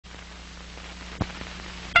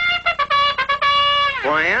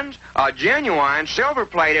Friends, a genuine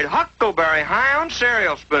silver-plated Huckleberry Hound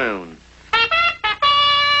cereal spoon.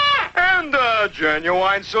 And a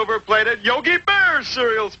genuine silver-plated Yogi Bear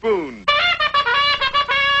cereal spoon.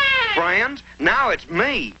 Friends, now it's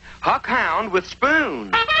me, Huck Hound with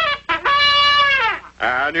spoon.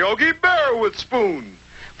 And Yogi Bear with spoon.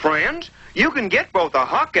 Friends, you can get both a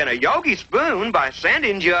Huck and a Yogi spoon by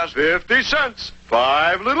sending just 50 cents,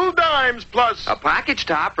 5 little dimes plus a package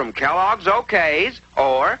top from Kellogg's OKs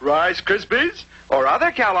or Rice Krispies or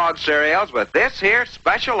other Kellogg cereals with this here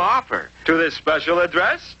special offer. to this special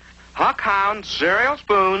address. Huck Hound cereal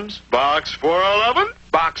spoons, Box 411.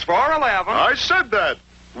 Box 411, I said that.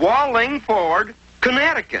 Wallingford,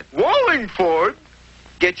 Connecticut. Wallingford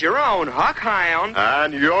Get your own Huck Hound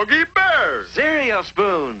and Yogi Bear. cereal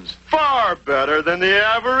spoons Far better than the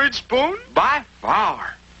average spoon. by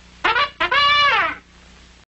far.